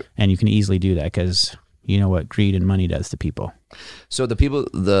 Right. And you can easily do that because you know what greed and money does to people. So the people,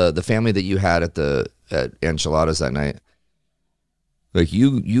 the family that you had at Enchiladas that night, like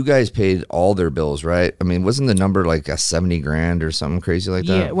you guys paid all their bills, right? I mean, wasn't the number like a 70 grand or something crazy like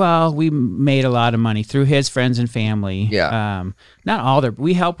that? Yeah, well, we made a lot of money through his friends and family. Yeah. Not all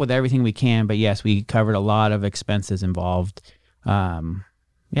we help with everything we can, but yes, we covered a lot of expenses involved.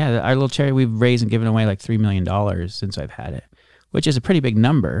 Yeah, our little charity, we've raised and given away like $3 million since I've had it, which is a pretty big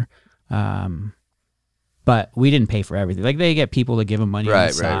number. But we didn't pay for everything. Like they get people to give them money on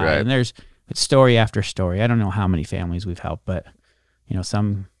the side. Right. And there's story after story. I don't know how many families we've helped, but you know,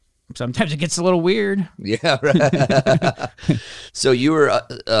 sometimes it gets a little weird. Yeah, right. So you were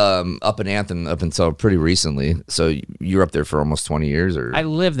up in Anthem up until pretty recently. So you were up there for almost 20 years, or I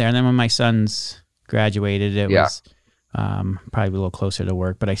lived there, and then when my sons graduated, it was probably a little closer to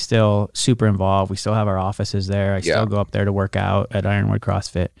work. But I still super involved. We still have our offices there. I still go up there to work out at Ironwood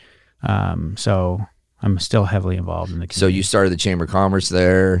CrossFit. So I'm still heavily involved in the community. So you started the Chamber of Commerce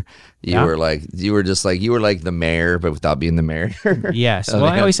there. You were like the mayor, but without being the mayor. Yes. Well,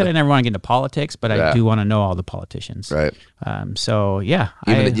 I always said I never want to get into politics, but I do want to know all the politicians. Right. So yeah.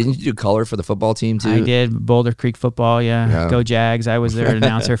 Didn't you do color for the football team too? I did. Boulder Creek football. Yeah. Go Jags. I was their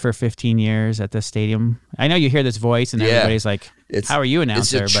announcer for 15 years at the stadium. I know you hear this voice and everybody's like, how are you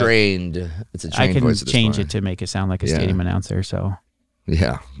announcer? It's a trained voice. I can change it to make it sound like a stadium announcer. So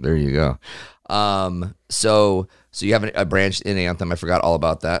yeah, there you go. So you have a branch in Anthem. I forgot all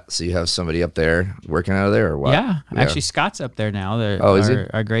about that. So you have somebody up there working out of there, or what? Yeah. Actually, Scott's up there now. Is he?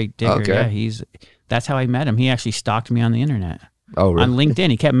 Our great digger. Okay. Yeah, that's how I met him. He actually stalked me on the internet. Oh, really? On LinkedIn.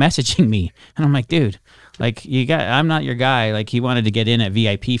 He kept messaging me, and I'm like, dude, like I'm not your guy. Like he wanted to get in at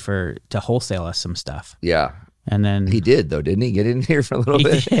VIP to wholesale us some stuff. Yeah. And then he did though, didn't he? Get in here for a little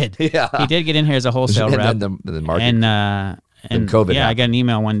bit. He did. Yeah. He did get in here as a wholesale rep. The market. And COVID I got an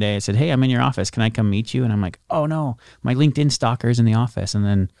email one day. It said, hey, I'm in your office. Can I come meet you? And I'm like, oh, no, my LinkedIn stalker's in the office. And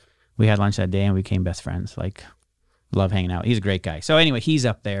then we had lunch that day and we became best friends. Like, love hanging out. He's a great guy. So anyway, he's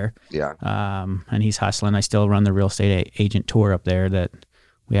up there. Yeah. And he's hustling. I still run the real estate agent tour up there that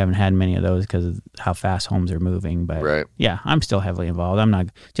we haven't had many of those because of how fast homes are moving. But yeah, I'm still heavily involved. I'm not,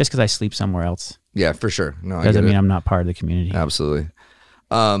 just because I sleep somewhere else. Yeah, for sure. No, doesn't mean I'm not part of the community. Absolutely.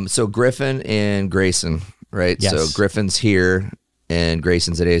 So Griffin and Grayson. Right. Yes. So Griffin's here and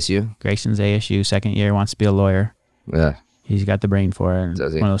Grayson's at ASU. Grayson's ASU, second year, wants to be a lawyer. Yeah. He's got the brain for it.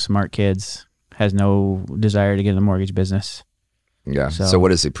 Does he? One of those smart kids. Has no desire to get in the mortgage business. Yeah. So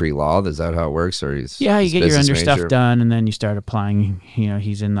what is it, pre-law? Is that how it works? Or you get your under stuff done and then you start applying. You know,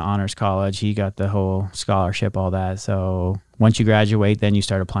 he's in the honors college. He got the whole scholarship, all that. So once you graduate, then you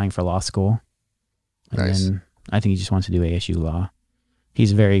start applying for law school. And then I think he just wants to do ASU law.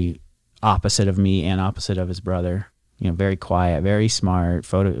 He's very opposite of me and opposite of his brother. You know, very quiet, very smart,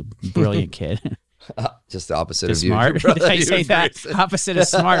 brilliant kid. Just the opposite just of you. Smart. Did I say that? Opposite of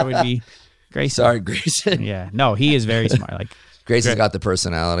smart would be Grayson. Sorry, Grayson. Yeah. No, he is very smart. Like Grayson's got the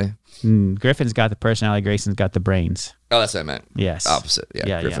personality. Griffin's got the personality. Grayson's got the brains. Oh, that's what I meant. Yes. Opposite.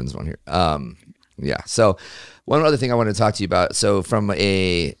 Yeah. Griffin's one here. Yeah. So one other thing I wanted to talk to you about. So from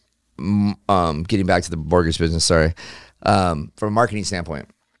getting back to the mortgage business, from a marketing standpoint,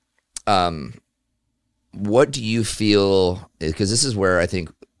 what do you feel, because this is where I think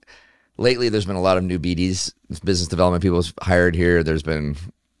lately there's been a lot of new BDs, business development people hired here. There's been,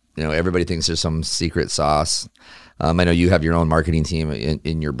 everybody thinks there's some secret sauce. I know you have your own marketing team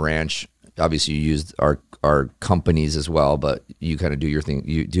in your branch. Obviously you use our companies as well, but you kind of do your thing,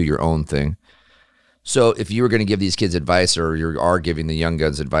 you do your own thing. So if you were going to give these kids advice, or you are giving the young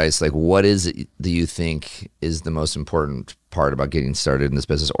guns advice, like what is it do you think is the most important part about getting started in this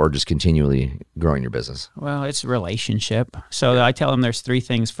business, or just continually growing your business? Well, it's relationship. So I tell them there's three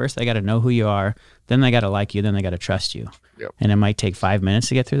things. First, they got to know who you are. Then they got to like you. Then they got to trust you. Yep. And it might take 5 minutes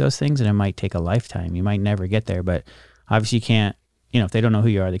to get through those things, and it might take a lifetime. You might never get there, but obviously you can't, if they don't know who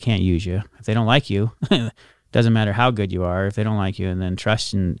you are, they can't use you. If they don't like you, doesn't matter how good you are if they don't like you. And then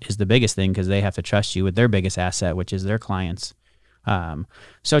trust is the biggest thing, because they have to trust you with their biggest asset, which is their clients.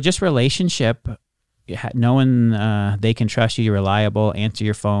 So just relationship, knowing they can trust you, you're reliable, answer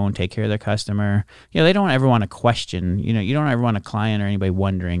your phone, take care of their customer. They don't ever want to question. You don't ever want a client or anybody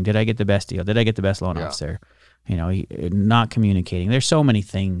wondering, did I get the best deal? Did I get the best loan officer? Not communicating. There's so many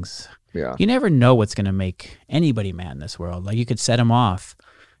things. Yeah. You never know what's going to make anybody mad in this world. Like, you could set them off,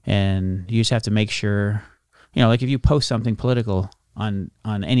 and you just have to make sure, like if you post something political on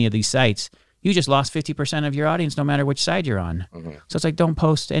any of these sites, you just lost 50% of your audience no matter which side you're on. Mm-hmm. So it's like, don't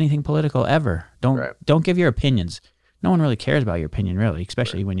post anything political ever. Don't give your opinions. No one really cares about your opinion, really,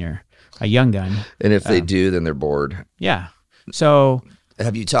 especially when you're a young gun. And if they do, then they're bored. Yeah. So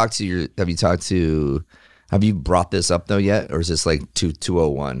have you brought this up though yet? Or is this like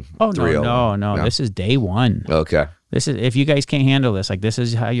 201? Oh, no. This is day one. Okay. This is, if you guys can't handle this, like, this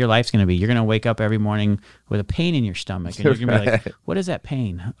is how your life's going to be. You're going to wake up every morning with a pain in your stomach, and you're going to be like, what is that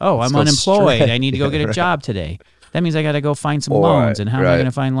pain? Oh, I'm unemployed. I need to go get a job today. That means I got to go find some loans, and how am I going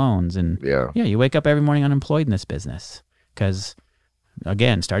to find loans? And you wake up every morning unemployed in this business because,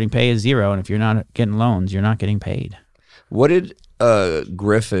 again, starting pay is zero, and if you're not getting loans, you're not getting paid. What did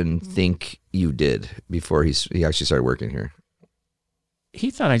Griffin think you did before he actually started working here? He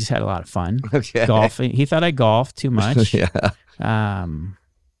thought I just had a lot of fun. Okay. Golfing. He thought I golfed too much. Yeah.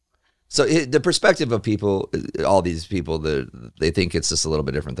 So the perspective of people, all these people, they think it's just a little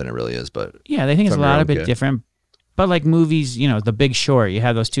bit different than it really is. But yeah, they think it's a lot bit different. But like movies, The Big Short, you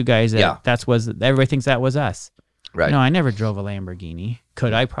have those two guys that everybody thinks that was us. Right. I never drove a Lamborghini.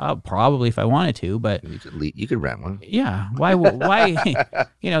 Could I? Probably if I wanted to, but you could rent one. Yeah. Why?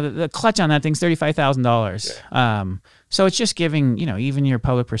 The clutch on that thing's $35,000. So it's just giving. Even your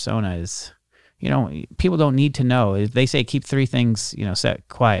public persona is. People don't need to know. They say keep three things. Set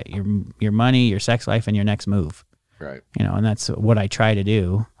quiet: your money, your sex life, and your next move. Right. And that's what I try to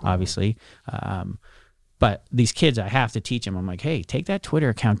do. Obviously. But these kids, I have to teach them. I'm like, hey, take that Twitter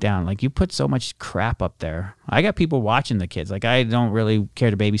account down. Like, you put so much crap up there. I got people watching the kids. Like, I don't really care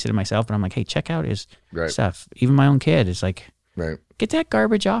to babysit it myself, but I'm like, hey, check out his stuff. Even my own kid is like, get that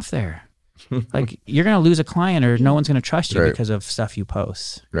garbage off there. Like, you're going to lose a client, or no one's going to trust you because of stuff you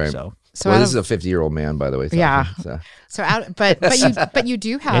post. Right. So this is a 50-year-old man, by the way. Yeah. But you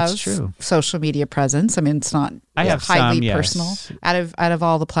do have social media presence. I mean, it's not highly personal. Out of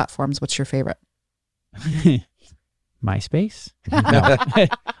all the platforms, what's your favorite? MySpace. No.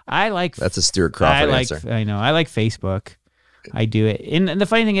 I like. That's a Stuart Crawford answer. I know. I like Facebook. I do it, and the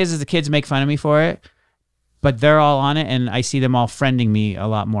funny thing is the kids make fun of me for it, but they're all on it, and I see them all friending me a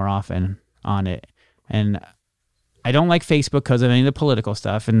lot more often on it. And I don't like Facebook because of any of the political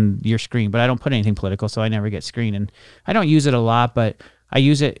stuff and your screen, but I don't put anything political, so I never get screened. And I don't use it a lot, but I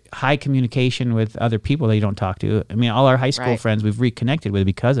use it high communication with other people that you don't talk to. I mean, all our high school friends we've reconnected with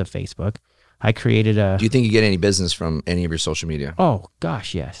because of Facebook. I created a... Do you think you get any business from any of your social media? Oh,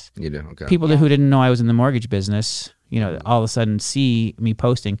 gosh, yes. You do? Okay. People who didn't know I was in the mortgage business, all of a sudden see me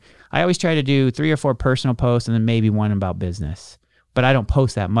posting. I always try to do 3 or 4 personal posts and then maybe one about business. But I don't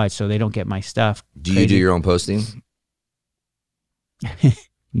post that much, so they don't get my stuff. Do you do your own posting?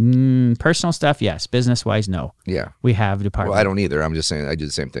 Personal stuff, yes. Business-wise, no. Yeah. We have department. Well, I don't either. I'm just saying I do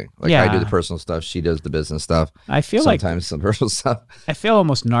the same thing. Like, I do the personal stuff. She does the business stuff. I feel sometimes some personal stuff. I feel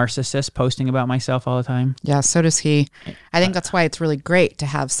almost narcissist posting about myself all the time. Yeah, so does he. I think that's why it's really great to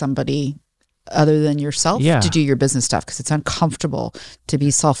have somebody other than yourself to do your business stuff, because it's uncomfortable to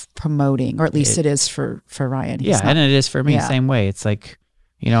be self-promoting, or at least it is for Ryan. And it is for me the same way. It's like,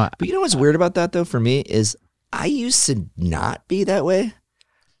 But you know what's weird about that, though, for me, is I used to not be that way.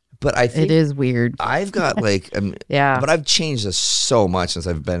 But I think it is weird. I've got but I've changed so much since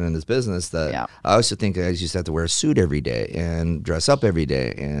I've been in this business that I used to think I used to have to wear a suit every day and dress up every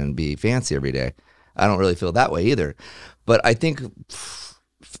day and be fancy every day. I don't really feel that way either. But I think,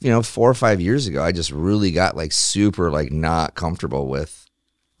 4 or 5 years ago, I just really got super not comfortable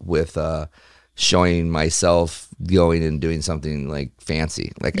with showing myself going and doing something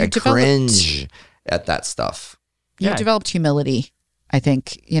fancy. I cringe at that stuff. You developed humility. I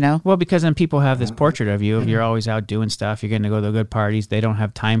think, Well, because then people have this portrait of you. If you're always out doing stuff, you're going to go to the good parties. They don't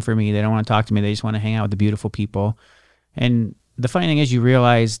have time for me. They don't want to talk to me. They just want to hang out with the beautiful people. And the funny thing is, you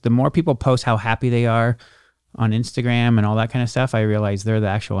realize the more people post how happy they are on Instagram and all that kind of stuff, I realize they're the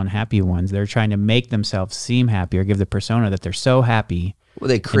actual unhappy ones. They're trying to make themselves seem happy or give the persona that they're so happy. Well,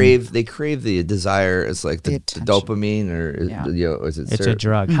 they crave the desire. It's like the dopamine, or is it? It's a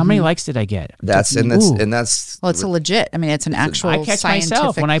drug. How many likes did I get? That's well, it's a legit. I mean, it's an actual. I catch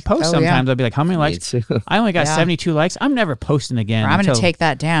myself when I post. Sometimes I'll be like, "How many likes?" I only got 72 likes. I'm never posting again. I'm going to take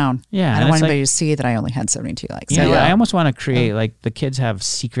that down. Yeah, I don't want anybody to see that I only had 72 likes. Yeah, I almost want to create like the kids have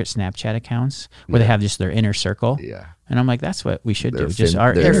secret Snapchat accounts where they have just their inner circle. Yeah. And I'm like, that's what we should do. Just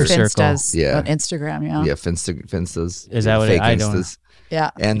our inner circle. On Instagram, Yeah, Finstas. Is that what I don't? Yeah.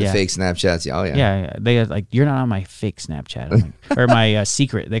 And the fake Snapchats. Oh, yeah. Yeah. They like, you're not on my fake Snapchat. Like, or my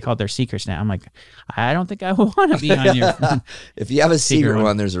secret. They call it their secret Snap. I'm like, I don't think I want to be on your. If you have a secret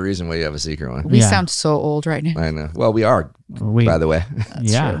one, there's a reason why you have a secret one. We sound so old right now. I know. Well, we are, by the way.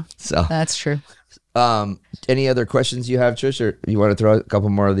 That's true. So that's true. Any other questions you have, Trish, or you want to throw a couple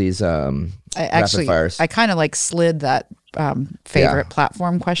more of these rapid fires? I kind of like slid that favorite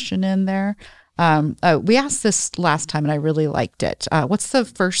platform question in there. We asked this last time and I really liked it. What's the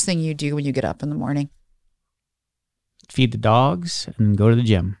first thing you do when you get up in the morning? Feed the dogs and go to the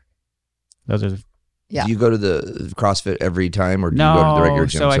gym. Those are Do you go to the CrossFit every time, or do you go to the regular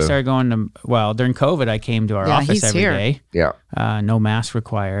gym? So I started going to, during COVID, I came to our office every day. Yeah. No mask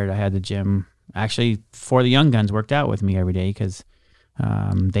required. I had the gym. Actually, 4 of the young guns worked out with me every day because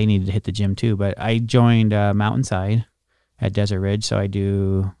they needed to hit the gym too. But I joined Mountainside at Desert Ridge, so I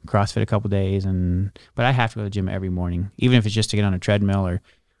do CrossFit a couple days, but I have to go to the gym every morning, even if it's just to get on a treadmill, or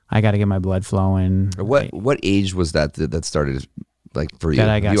I got to get my blood flowing. What age was that started, like, for you? That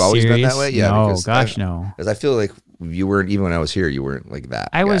I got you always serious? Been that way? Yeah. No, no. Because I feel like you weren't, even when I was here, you weren't like that.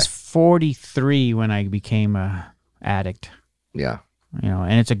 I was 43 when I became a addict. Yeah.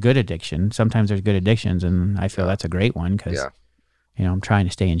 And it's a good addiction. Sometimes there's good addictions, and I feel that's a great one because, I'm trying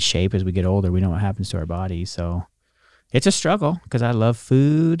to stay in shape as we get older. We know what happens to our bodies, so it's a struggle because I love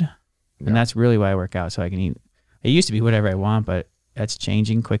food, and that's really why I work out, so I can eat. It used to be whatever I want, but that's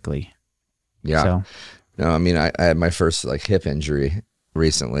changing quickly. Yeah. So, no, I mean, I had my first hip injury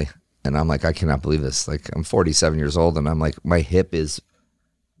recently, and I'm like, I cannot believe this. Like, I'm 47 years old, and I'm like, my hip is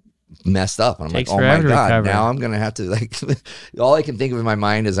messed up. And I'm like, oh my God, now I'm going to have to, all I can think of in my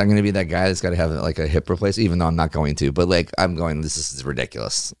mind is I'm going to be that guy that's got to have a hip replacement, even though I'm not going to, but I'm going, this is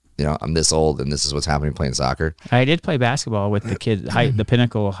ridiculous. I'm this old and this is what's happening playing soccer. I did play basketball with the kids, the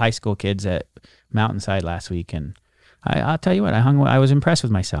Pinnacle high school kids at Mountainside last week. And I'll tell you what, I was impressed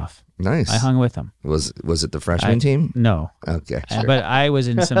with myself. Nice. I hung with them. Was it the freshman team? No. Okay. Sure. But I was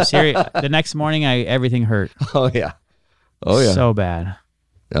in some serious, the next morning everything hurt. Oh yeah. So bad.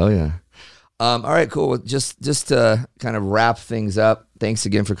 Oh yeah. All right, cool. Well, just to kind of wrap things up, thanks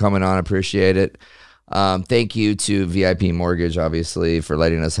again for coming on. I appreciate it. Thank you to VIP Mortgage, obviously, for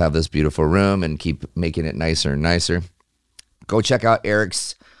letting us have this beautiful room and keep making it nicer and nicer. Go check out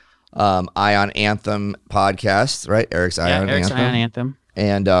Eric's Ion Anthem podcast, right? Eric's Ion Anthem.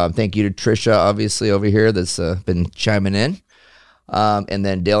 And thank you to Trisha, obviously, over here that's been chiming in. And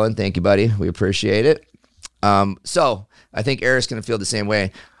then Dylan, thank you, buddy. We appreciate it. So I think Eric's going to feel the same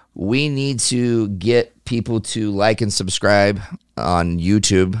way. We need to get people to like and subscribe on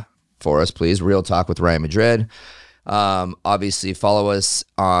YouTube for us, please. Real Talk with Ryan Madrid. Obviously, follow us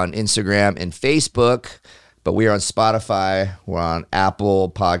on Instagram and Facebook, but we are on Spotify. We're on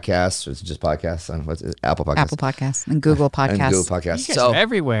Apple Podcasts. Or is it just podcasts? What's it? Apple Podcasts. Apple Podcasts and Google Podcasts. And Google Podcasts. You guys are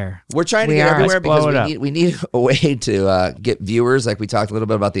everywhere. We're trying to get everywhere because we need a way to get viewers. Like we talked a little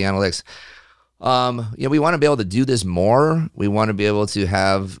bit about the analytics. We want to be able to do this more. We want to be able to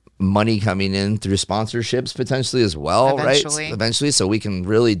have money coming in through sponsorships potentially as well, right? Eventually, so we can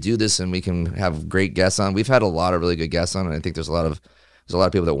really do this and we can have great guests on. We've had a lot of really good guests on, and I think there's a lot of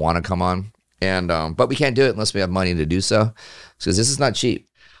people that want to come on, and but we can't do it unless we have money to do so, because this is not cheap.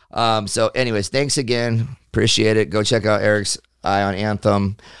 So, anyways, thanks again. Appreciate it. Go check out Eric's Ion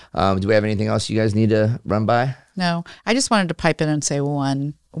Anthem. Do we have anything else you guys need to run by? No, I just wanted to pipe in and say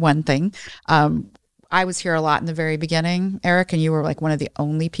one thing. I was here a lot in the very beginning, Eric, and you were like one of the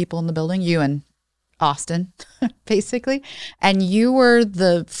only people in the building, you and Austin, basically. And you were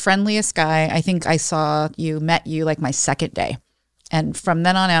the friendliest guy. I think I met you like my second day. And from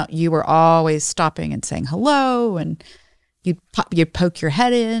then on out, you were always stopping and saying hello, and you'd poke your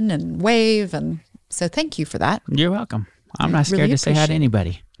head in and wave. And so thank you for that. You're welcome. I'm not scared to say hi to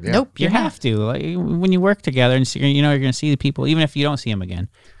anybody. Yeah. Nope. You have to. Like, when you work together and you're going to see the people, even if you don't see them again.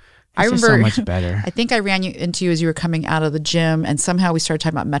 I remember so much better. I think I ran into you as you were coming out of the gym, and somehow we started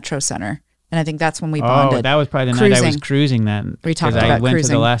talking about Metro Center. And I think that's when we bonded. Oh, that was probably the night I was cruising then. We talked about I went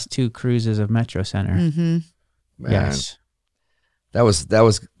cruising. to the last 2 cruises of Metro Center. Mm-hmm. Yes. That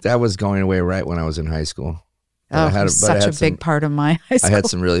was going away right when I was in high school. Oh, it was such a big part of my high school. I had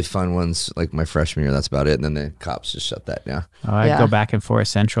some really fun ones like my freshman year. That's about it. And then the cops just shut that down. Oh, I'd go back and forth,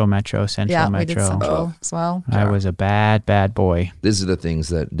 Central, Metro, Metro. We did Central as well. I was a bad, bad boy. These are the things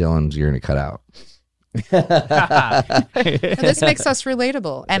that Dylan's going to cut out. This makes us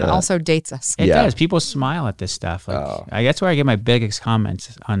relatable and also dates us. It does. People smile at this stuff. Like, that's where I get my biggest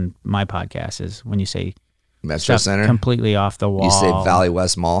comments on my podcast is when you say Metro Center, completely off the wall. You say Valley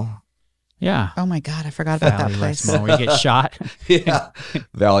West Mall. Yeah. Oh my God, I forgot about that place. Mall, where you get shot.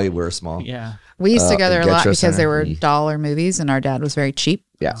 Valley West Mall. Yeah. We used to go there a lot because there were dollar movies and our dad was very cheap.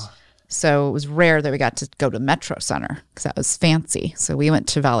 Yeah. So it was rare that we got to go to Metro Center because that was fancy. So we went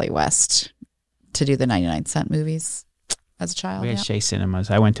to Valley West to do the 99-cent movies as a child. We had Shea Cinemas.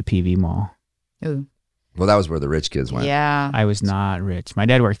 I went to PV Mall. Ooh. Well, that was where the rich kids went. Yeah. I was not rich. My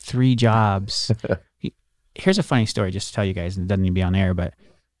dad worked 3 jobs. Here's a funny story just to tell you guys, and it doesn't need to be on air, but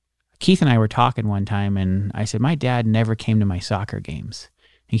Keith and I were talking one time, and I said, my dad never came to my soccer games.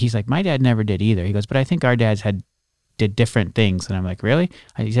 And he's like, my dad never did either. He goes, but I think our dads did different things. And I'm like, really?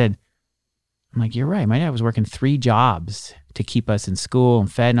 He said, I'm like, you're right. My dad was working 3 jobs to keep us in school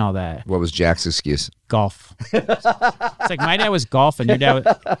and fed and all that. What was Jack's excuse? Golf. It's like my dad was golfing, your dad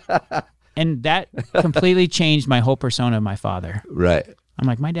was... And that completely changed my whole persona of my father. Right. I'm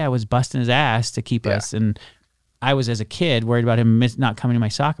like, my dad was busting his ass to keep us, and I was, as a kid, worried about him not coming to my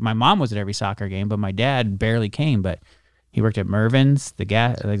soccer. My mom was at every soccer game, but my dad barely came. But he worked at Mervin's,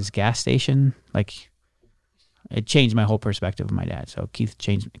 this gas station. Like, it changed my whole perspective of my dad. So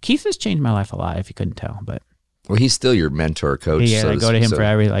Keith has changed my life a lot, if you couldn't tell. But he's still your mentor, coach. Yeah, I go to him for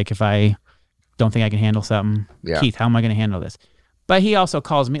if I don't think I can handle something. Keith, how am I going to handle this? But he also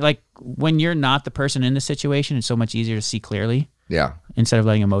calls me, like, when you're not the person in the situation, it's so much easier to see clearly. Yeah. Instead of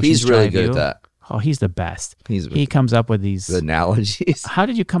letting emotions He's really drive good you. at that. Oh, he's the best. He comes up with these analogies. How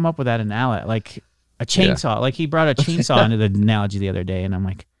did you come up with that analogy? Like a chainsaw. Like he brought a chainsaw into the analogy the other day, and I'm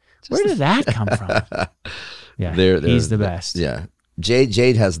like, where did that come from? Yeah, he's the best. Yeah,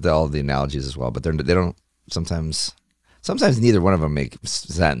 Jade has all the analogies as well, but they don't sometimes. Sometimes neither one of them make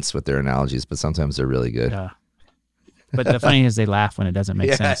sense with their analogies, but sometimes they're really good. Yeah. But the funny is they laugh when it doesn't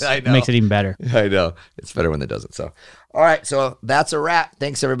make sense. I know. It makes it even better. I know. It's better when it doesn't. So, all right. So that's a wrap.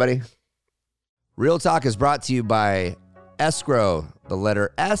 Thanks, everybody. Real Talk is brought to you by Escrow, the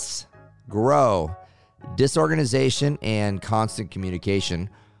letter S, Grow. Disorganization and constant communication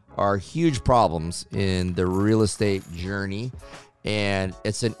are huge problems in the real estate journey. And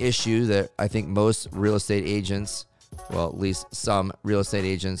it's an issue that I think most real estate agents, well, at least some real estate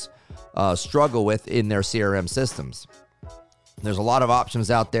agents, struggle with in their CRM systems. There's a lot of options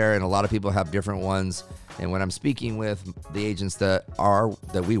out there, and a lot of people have different ones. And when I'm speaking with the agents that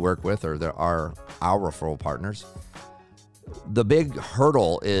we work with, or that are our referral partners, the big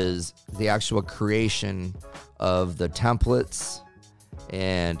hurdle is the actual creation of the templates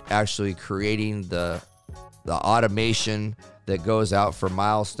and actually creating the automation that goes out for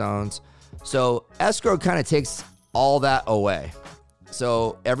milestones. So Escrow kind of takes all that away.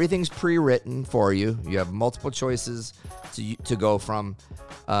 So everything's pre-written for you. You have multiple choices to go from,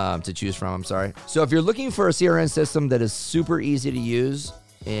 to choose from, I'm sorry. So if you're looking for a CRM system that is super easy to use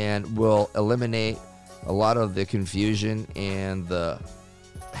and will eliminate a lot of the confusion and the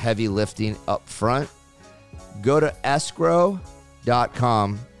heavy lifting up front, go to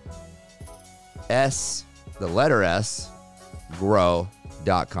escrow.com, the letter S,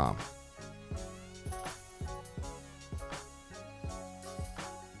 grow.com.